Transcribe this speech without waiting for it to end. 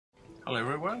Hello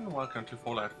everyone, welcome to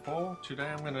Fallout 4. Today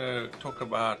I'm going to talk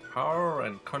about power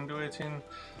and conduiting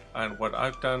and what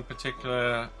I've done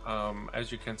particular. As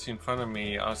you can see in front of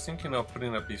me, I was thinking of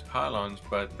putting up these pylons,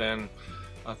 but then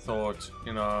I thought,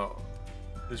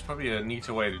 there's probably a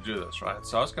neater way to do this, right?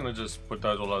 So I was going to just put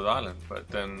those all over the island, but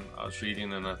then I was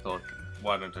reading and I thought,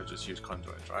 why don't I just use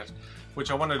conduit, right?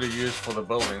 Which I wanted to use for the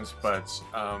buildings, but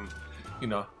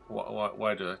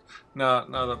why do it? Now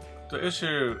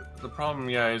the problem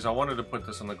here is I wanted to put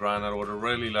this on the ground. I would have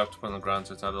really loved to put it on the ground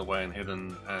so it's out of the way and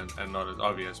hidden and not as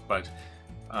obvious, but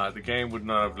the game would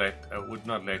not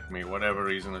let me, whatever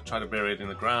reason. I tried to bury it in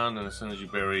the ground, and as soon as you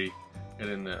bury it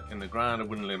in the ground, it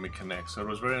wouldn't let me connect. So it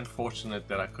was very unfortunate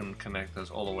that I couldn't connect this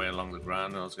all the way along the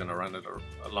ground. I was going to run it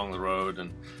along the road,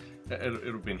 and it would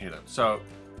have been hidden. So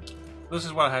this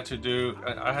is what I had to do.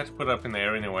 I had to put it up in the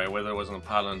air anyway, whether it was on the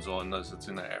pylons or unless it's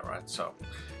in the air, right? So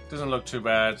it doesn't look too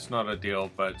bad. It's not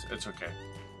ideal, but it's okay.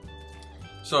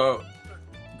 So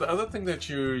the other thing that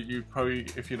you probably,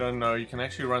 if you don't know, you can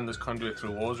actually run this conduit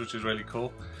through walls, which is really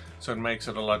cool. So it makes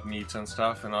it a lot neater and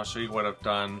stuff. And I'll show you what I've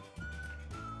done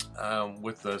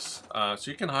with this.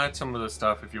 So you can hide some of the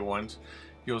stuff if you want.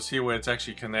 You'll see where it's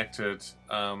actually connected.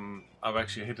 I've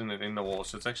actually hidden it in the wall,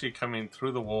 so it's actually coming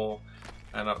through the wall.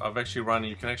 And I've actually run,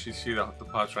 you can actually see the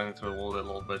pipes running through the wall there a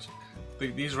little bit.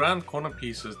 These round corner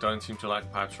pieces don't seem to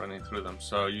like pipes running through them,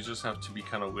 so you just have to be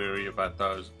kind of wary about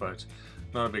those, but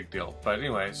not a big deal. But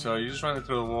anyway, so you just run it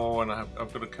through the wall, and I've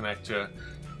got a connector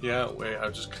here where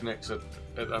I've just connected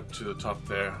it up to the top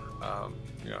there.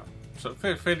 So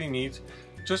fairly neat.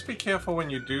 Just be careful when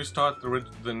you do start the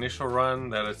initial run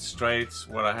that it's straight.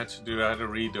 What I had to do, I had to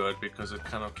redo it because it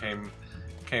kind of came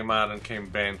out and came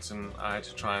bent, and I had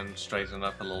to try and straighten it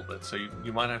up a little bit. So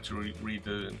you might have to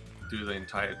redo the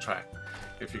entire track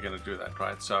if you're going to do that,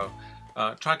 right? So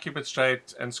try to keep it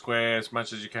straight and square as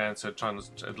much as you can, so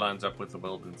it lines up with the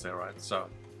buildings there, right? So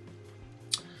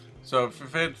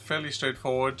fairly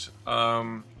straightforward.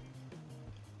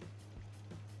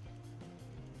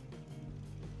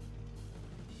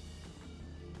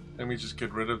 Let me just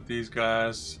get rid of these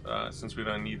guys since we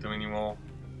don't need them anymore.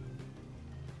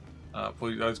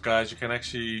 For those guys, you can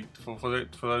actually, for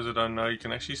those who don't know, you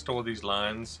can actually store these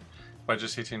lines by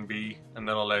just hitting B, and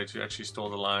that'll allow you to actually store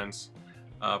the lines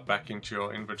back into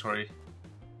your inventory.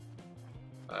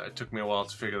 It took me a while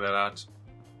to figure that out.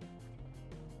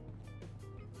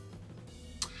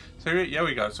 So here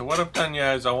we go. So what I've done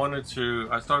here is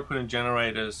I started putting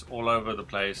generators all over the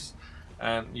place,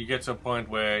 and you get to a point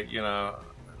where,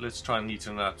 let's try and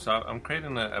neaten it up. So I'm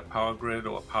creating a power grid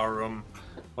or a power room,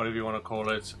 whatever you want to call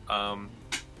it,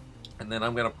 and then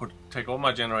I'm going to take all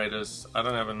my generators. I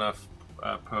don't have enough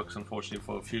perks, unfortunately,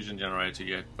 for a fusion generator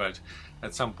yet, but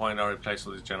at some point I'll replace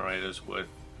all these generators with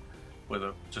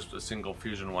just a single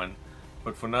fusion one.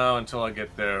 But for now, until I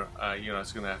get there,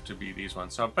 it's going to have to be these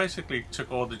ones. So I basically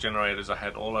took all the generators I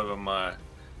had all over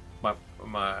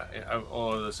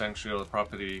all over the sanctuary or the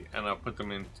property, and I put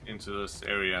them into this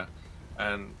area.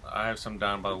 And I have some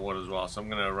down by the water as well, so I'm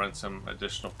going to run some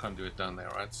additional conduit down there,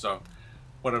 right? So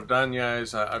what I've done here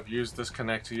is I've used this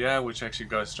connector here, which actually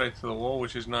goes straight to the wall,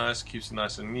 which is nice, keeps it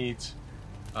nice and neat.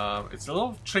 It's a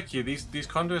little tricky. These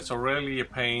conduits are really a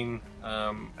pain,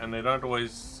 and they don't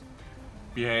always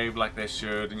behave like they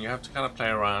should, and you have to kind of play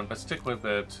around, but stick with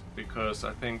it, because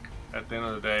I think at the end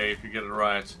of the day, if you get it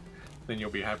right, then you'll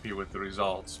be happy with the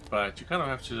results. But you kind of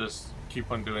have to just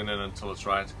keep on doing it until it's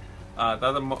right. The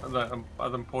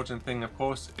other important thing, of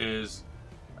course, is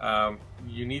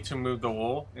you need to move the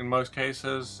wall in most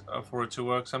cases for it to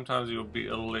work. Sometimes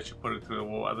it'll let you put it through the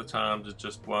wall, other times it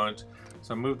just won't.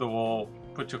 So move the wall,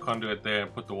 put your conduit there,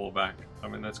 and put the wall back. I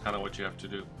mean, that's kind of what you have to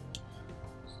do.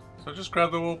 So just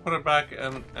grab the wall, put it back,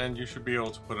 and you should be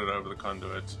able to put it over the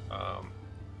conduit,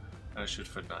 and it should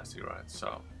fit nicely, right?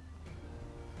 So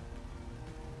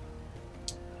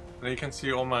now you can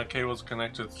see all my cables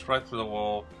connected right through the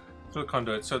wall, through the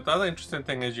conduit. So the other interesting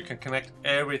thing is you can connect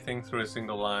everything through a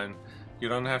single line. You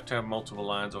don't have to have multiple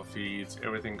lines or feeds.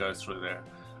 Everything goes through there.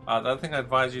 The other thing I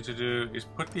advise you to do is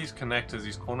put these connectors,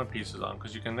 these corner pieces on,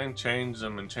 because you can then change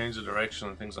them and change the direction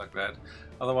and things like that.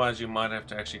 Otherwise you might have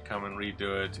to actually come and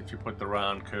redo it if you put the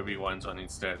round curvy ones on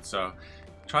instead. So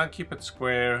try and keep it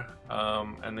square,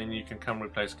 and then you can come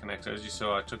replace connector. As you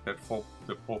saw, I took that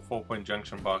the 4-point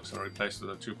junction box and replaced it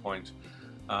with a 2-point.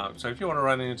 So if you want to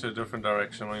run it into a different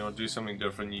direction, or you want to do something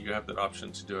different, you have that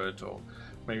option to do it, or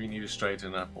maybe you need to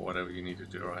straighten up or whatever you need to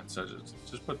do, right? So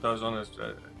just put those on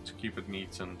to keep it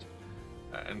neat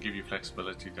and give you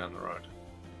flexibility down the road.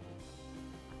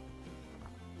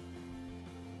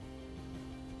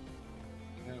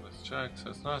 Okay, let's check. So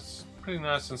it's nice, pretty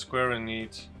nice and square and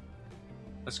neat.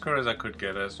 as clear as I could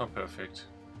get it. It's not perfect.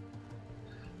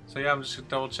 So yeah, I'm just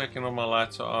double checking all my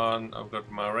lights are on. I've got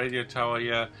my radio tower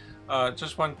here.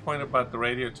 Just one point about the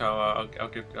radio tower. I'll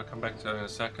come back to that in a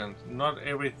second. Not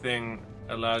everything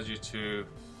allows you to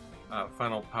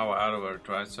funnel power out of it,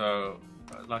 right? So,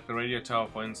 like the radio tower,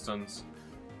 for instance,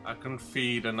 I can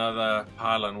feed another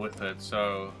pylon with it.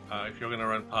 So, if you're going to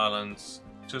run pylons,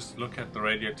 just look at the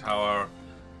radio tower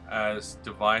as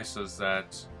devices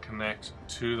that connect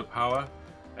to the power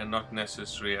and not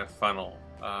necessarily a funnel.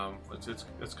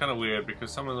 It's kind of weird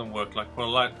because some of them work, like for a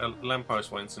lamppost,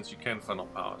 for instance, you can funnel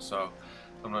power. So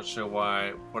I'm not sure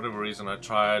why, for whatever reason, I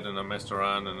tried and I messed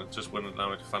around and it just wouldn't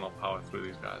allow me to funnel power through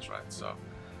these guys, right? So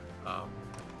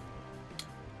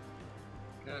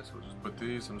yeah, so we'll just put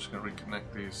these. I'm just going to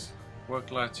reconnect these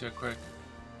work lights here quick,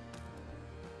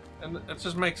 and it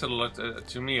just makes it a lot.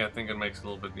 To me, I think it makes it a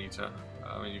little bit neater.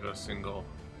 I mean, you've got a single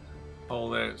hole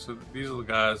there. So these are the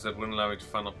guys that wouldn't allow me to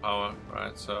funnel power,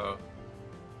 right? So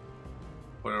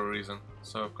whatever reason.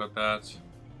 So I've got that.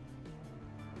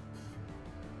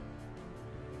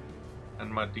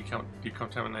 And my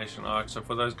decontamination arc. So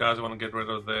for those guys who want to get rid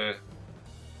of the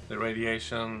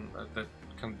radiation, that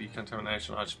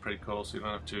decontamination arc is pretty cool. So you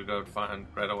don't have to go and find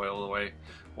right away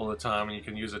all the time, and you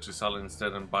can use it to sell it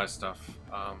instead and buy stuff.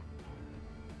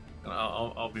 And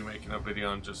I'll be making a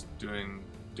video on just doing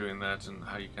that and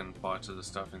how you can barter the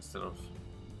stuff instead of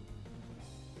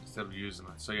using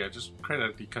it. So yeah, just create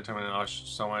a decontamination arch.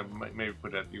 So I maybe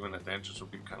put that even at the entrance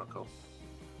would be kind of cool.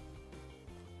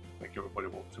 Make everybody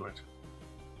walk through it.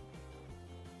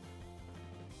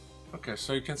 Okay,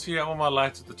 so you can see all my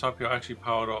lights at the top here are actually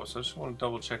powered off. So I just want to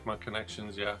double check my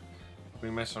connections. Yeah, I've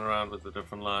been messing around with the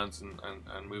different lines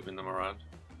and moving them around.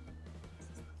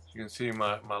 You can see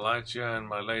my lights here and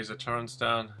my laser turns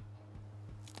down.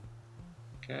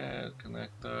 Okay,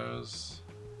 connect those.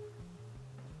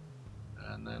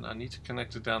 And then I need to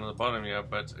connect it down at the bottom here,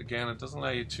 but again, it doesn't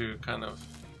allow you to kind of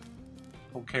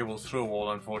pull cable through a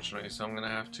wall, unfortunately. So I'm going to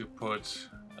have to put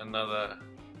another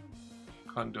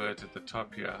conduit at the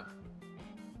top here.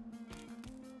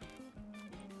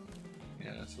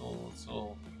 Yeah, it's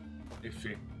all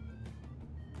iffy.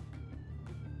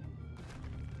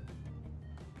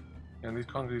 And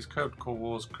these curved core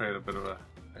walls create a bit of a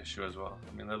issue as well.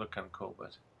 I mean, they look kind of cool,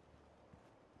 but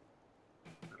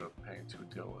a bit of a pain to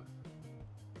deal with.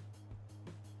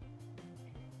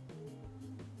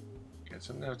 Okay,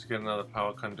 so now to get another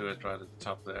power conduit right at the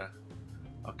top there.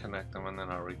 I'll connect them and then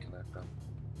I'll reconnect them.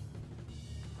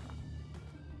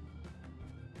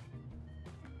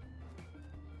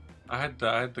 I had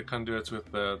the conduits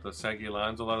with the saggy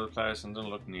lines all over the place and didn't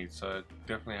look neat, so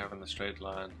definitely having the straight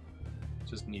line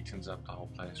just neatens up the whole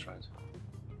place, right?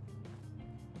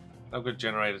 I've got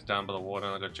generators down by the water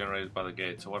and I've got generators by the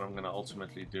gate, so what I'm going to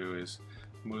ultimately do is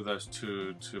move those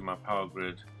two to my power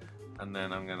grid, and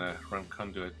then I'm going to run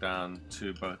conduit down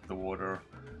to both the water,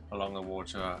 along the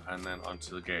water, and then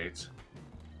onto the gate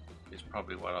is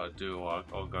probably what I'll do, or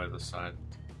I'll go to the side.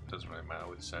 Doesn't really matter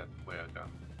which side where I go.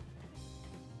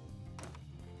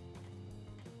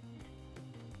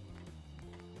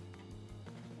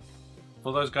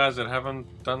 For those guys that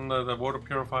haven't done the water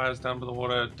purifiers down by the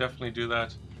water, definitely do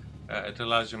that. It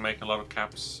allows you to make a lot of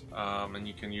caps, and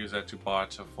you can use that to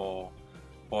barter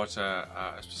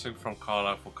specifically from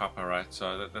Carla for copper, right?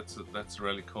 So that's a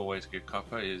really cool way to get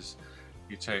copper. Is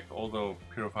you take all the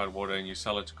purified water and you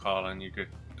sell it to Carla, and you get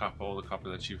copper, all the copper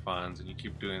that she finds, and you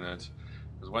keep doing that.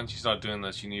 Because once you start doing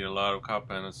this, you need a lot of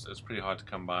copper, and it's pretty hard to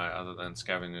come by other than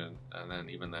scavenging, and then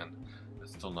even then,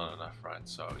 it's still not enough, right?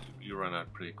 So you run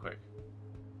out pretty quick.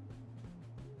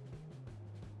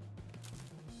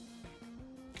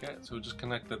 Okay, so we'll just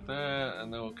connect it there,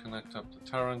 and then we'll connect up the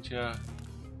turret here.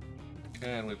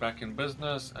 Okay, and we're back in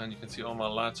business, and you can see all my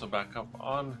lights are back up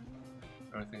on.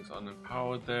 Everything's on and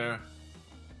powered there.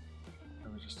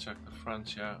 Let me just check the front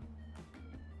here.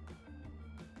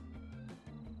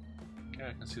 Okay,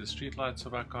 I can see the street lights are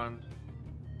back on.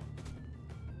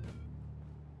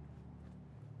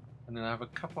 And then I have a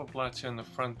couple of lights here in the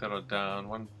front that are down,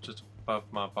 one just above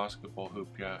my basketball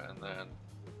hoop here, and then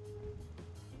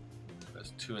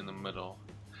there's two in the middle.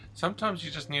 Sometimes you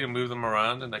just need to move them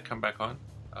around and they come back on.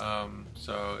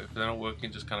 So if they're not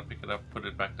working, just kind of pick it up, put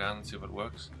it back down and see if it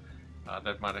works.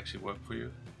 That might actually work for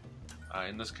you.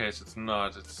 In this case it's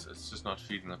not, it's just not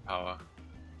feeding the power.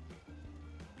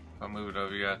 If I move it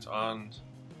over here, it's on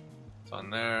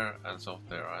there and it's off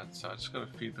there, right? So I just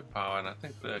got to feed the power, and I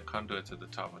think the conduits at the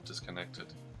top are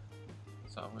disconnected.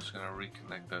 So I'm just going to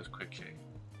reconnect those quickly.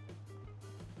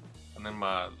 And then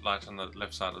my light on the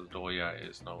left side of the door here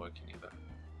is not working either.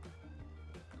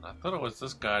 And I thought it was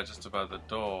this guy just above the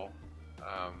door.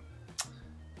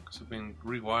 So I've been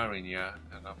rewiring here,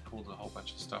 and I've pulled a whole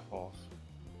bunch of stuff off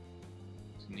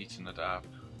to neaten it up.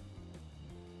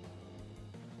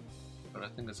 But I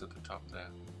think it's at the top there.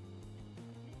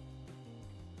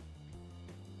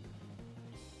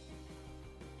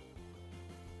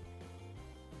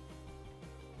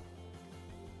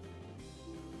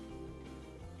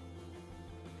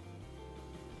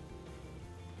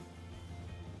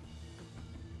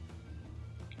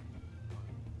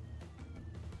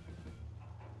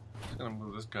 I'm gonna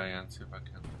move this guy in, see if I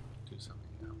can do something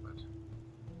here, but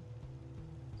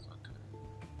it's not doing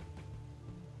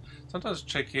it. Sometimes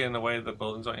it's tricky in the way the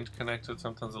buildings are interconnected.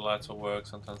 Sometimes the lights will work,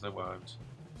 sometimes they won't.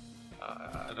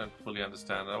 I don't fully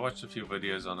understand it. I watched a few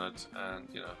videos on it, and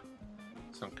you know,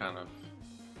 some kind of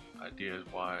ideas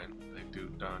why they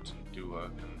don't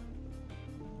work,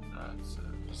 and it's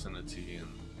vicinity and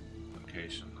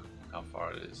location, how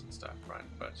far it is and stuff, right?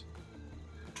 But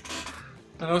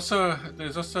and also,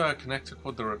 there's also a connector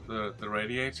called the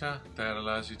radiator that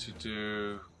allows you to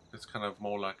do. It's kind of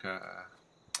more like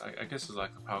I guess it's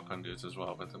like the power conduits as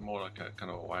well, but they're more like a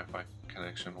kind of a Wi-Fi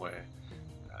connection where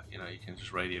you know, you can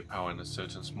just radiate power in a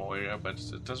certain small area, but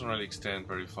it doesn't really extend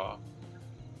very far.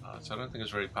 So I don't think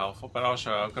it's very powerful. But I'll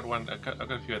show you. I've got one. I've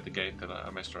got a few at the gate that I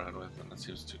messed around with, and it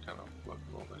seems to kind of work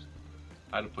a little bit.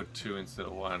 I had to put 2 instead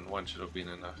of 1. 1 should have been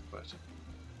enough, but it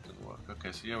didn't work.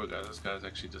 Okay, so here we go. This guy's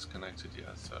actually disconnected here,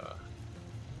 so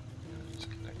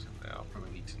disconnected there. I'll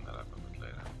probably neaten that up a bit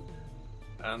later.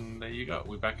 And there you go.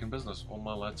 We're back in business. All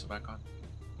my lights are back on.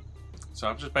 So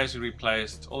I've just basically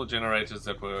replaced all the generators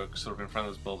that were sort of in front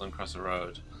of this building across the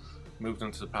road, moved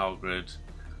them to the power grid,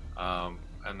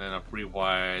 and then I've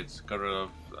rewired, got rid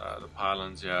of the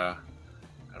pylons here,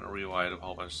 and rewired a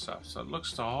whole bunch of stuff. So it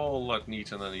looks a whole lot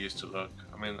neater than it used to look.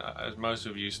 I mean, as most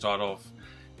of you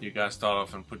guys start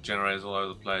off and put generators all over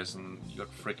the place, and you got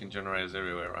freaking generators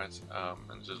everywhere, right?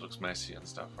 And it just looks messy and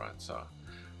stuff, right? So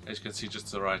as you can see just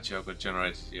to the right here, I've got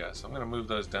generators here. So I'm going to move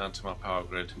those down to my power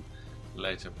grid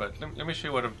later, but let me show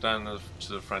you what I've done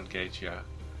to the front gate here.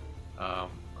 I'm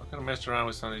going to mess around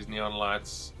with some of these neon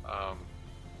lights,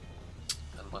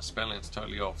 and my spelling's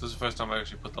totally off. This is the first time I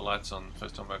actually put the lights on,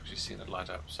 first time I've actually seen it light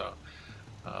up, so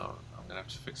I'm going to have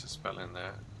to fix the spelling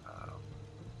there.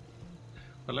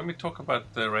 But let me talk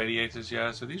about the radiators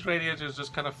here. So these radiators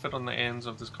just kind of fit on the ends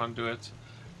of this conduit.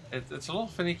 It's a little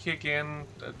finicky again.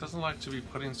 It doesn't like to be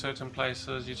put in certain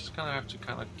places. You just kind of have to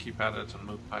kind of keep at it and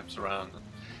move pipes around and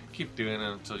keep doing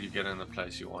it until you get in the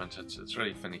place you want it. It's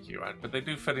really finicky, right? But they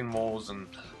do fit in walls and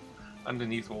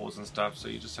underneath walls and stuff, so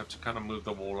you just have to kind of move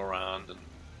the wall around and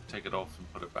take it off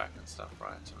and put it back and stuff,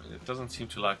 right? I mean, it doesn't seem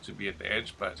to like to be at the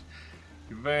edge, but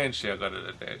eventually I got it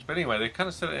at the edge. But anyway, they kind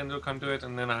of set it into a conduit,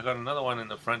 and then I got another one in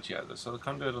the front here. So the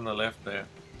conduit on the left there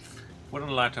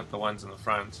wouldn't light up the ones in the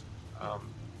front,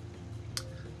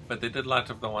 but they did light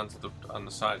up the ones on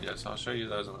the side here, so I'll show you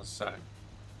those in a sec.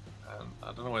 And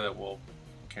I don't know where that wall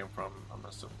came from. I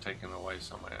must have taken it away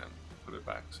somewhere and put it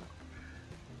back, so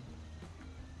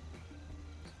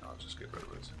I'll just get rid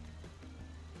of it.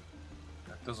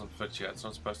 It doesn't fit yet, it's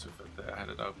not supposed to fit there. I had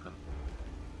it open.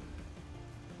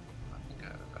 I think I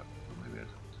had it open, maybe I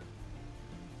didn't.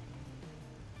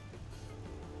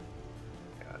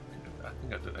 Yeah, I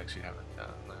think I did actually have it.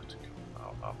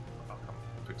 I'll come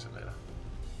fix it later.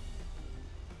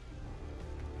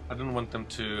 I didn't want them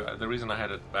to, the reason I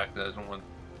had it back there, I didn't want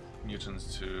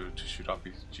mutants to shoot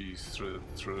RPGs through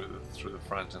the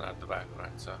front and out the back,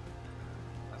 right? So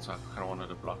that's why I kind of wanted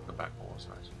to block the back walls,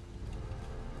 right?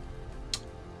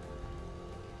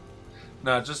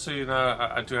 Now, just so you know,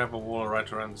 I do have a wall right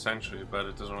around the sanctuary, but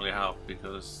it doesn't really help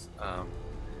because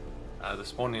the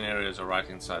spawning areas are right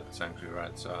inside the sanctuary,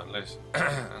 right? So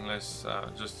unless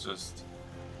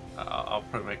I'll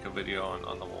probably make a video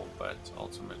on the wall, but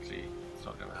ultimately it's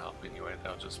not going to help anyway.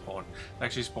 They'll just spawn. They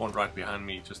actually spawned right behind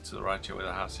me, just to the right here where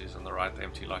the house is, on the right, the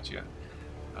empty lot here.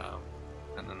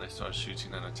 And then they started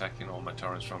shooting and attacking all my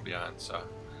turrets from behind, so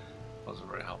it wasn't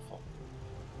very helpful.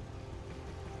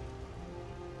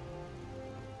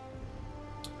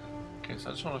 Okay, so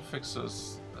I just want to fix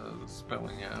this the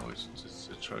spelling here, which is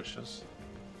atrocious.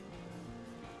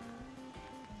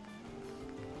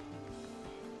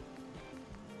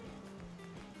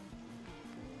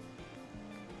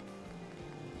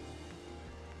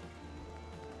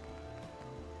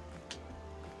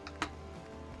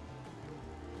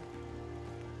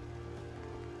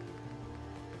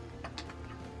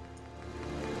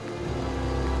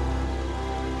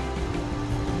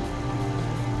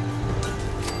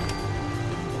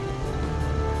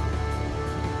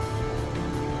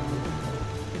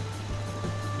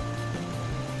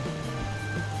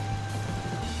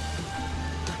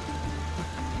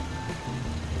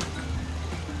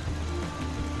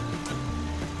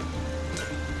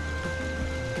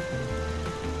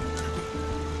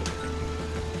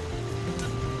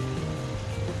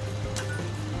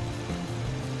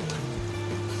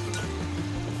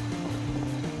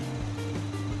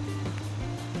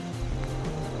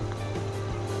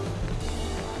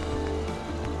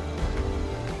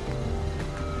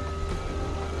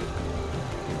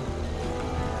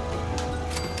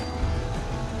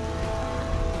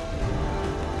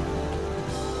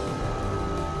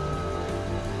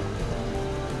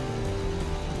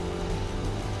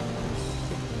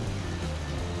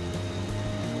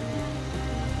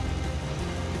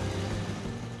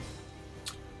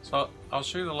 I'll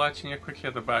show you the lighting here quickly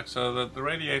at the back. So the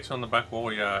radiator on the back wall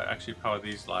here actually power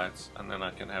these lights, and then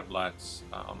I can have lights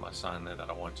on my sign there that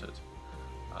I wanted.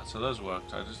 So those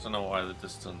worked. I just don't know why the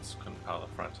distance couldn't power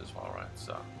the front as well, right?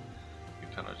 So you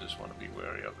kind of just want to be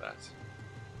wary of that.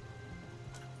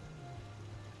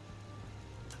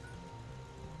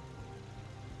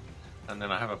 And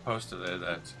then I have a poster there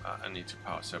that I need to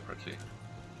power separately,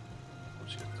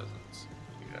 which it doesn't.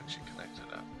 You actually connect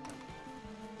it up.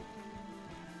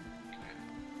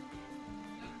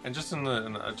 And just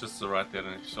just to the right there,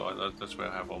 and if you saw, that's where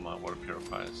I have all my water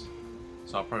purifiers.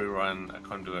 So I'll probably run a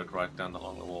conduit right down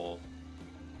along the wall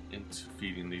into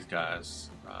feeding these guys,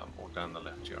 or down the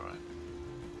left here, right?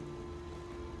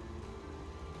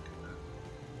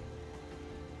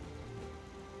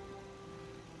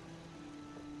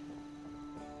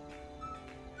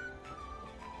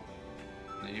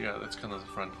 There you go, that's kind of the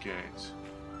front gate.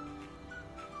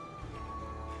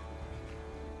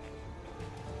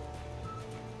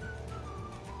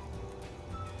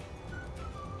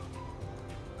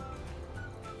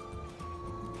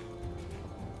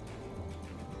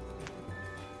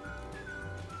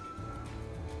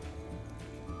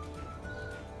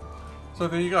 So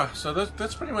there you go. So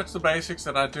that's pretty much the basics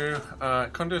that I do.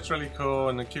 Conduit's really cool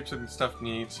and it keeps stuff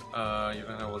neat. You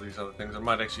don't have all these other things. It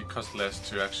might actually cost less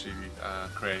to actually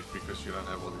create because you don't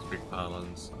have all these big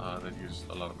pylons that use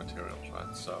a lot of materials,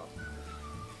 right? So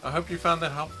I hope you found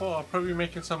that helpful. I'll probably be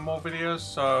making some more videos,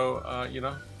 so you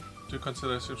know, do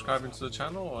consider subscribing to the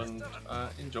channel and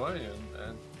enjoy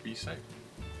and be safe.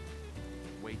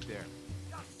 Wait there.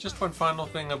 Just one final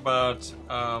thing about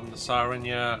the siren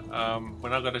here.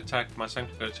 When I got attacked, my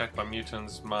sanctuary got attacked by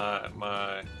mutants,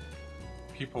 my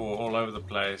people were all over the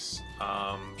place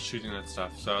shooting at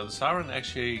stuff. So the siren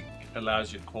actually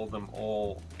allows you to call them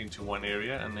all into one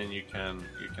area, and then you can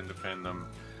defend them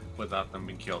without them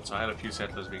being killed. So I had a few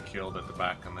settlers being killed at the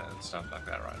back and stuff like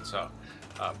that, right? So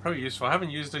probably useful. I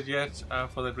haven't used it yet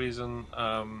for that reason.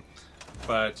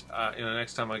 But you know,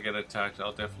 next time I get attacked,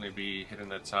 I'll definitely be hitting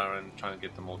that siren, trying to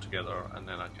get them all together, and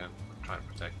then I can try and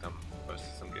protect them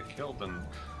versus them get killed. And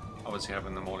obviously,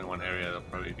 having them all in one area, it'll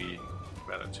probably be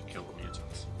better to kill the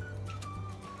mutants.